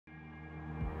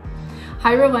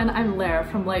Hi everyone, I'm Laara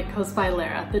from Light Coast by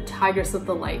Laara, the Tigers of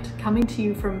the Light, coming to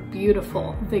you from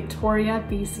beautiful Victoria,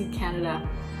 BC, Canada.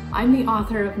 I'm the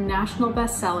author of national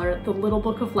bestseller, The Little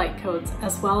Book of Light Codes,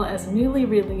 as well as newly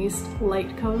released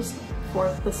Light Codes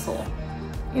for the Soul.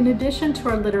 In addition to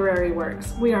our literary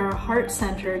works, we are a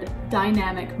heart-centered,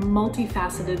 dynamic,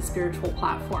 multifaceted spiritual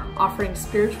platform, offering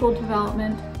spiritual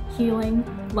development, healing,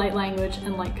 light language,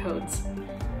 and light codes.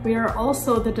 We are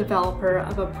also the developer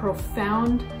of a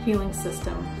profound healing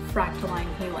system,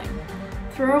 Fractaline Healing.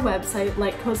 Through our website,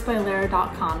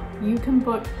 lightcodesbylaara.com, you can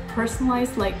book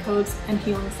personalized light codes and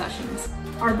healing sessions.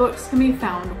 Our books can be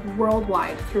found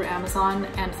worldwide through Amazon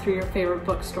and through your favorite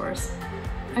bookstores.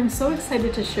 I'm so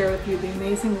excited to share with you the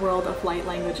amazing world of light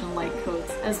language and light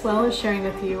codes, as well as sharing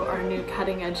with you our new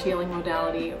cutting-edge healing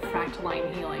modality,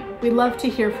 Fractaline Healing. We love to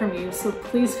hear from you, so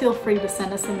please feel free to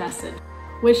send us a message.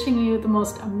 Wishing you the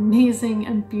most amazing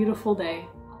and beautiful day.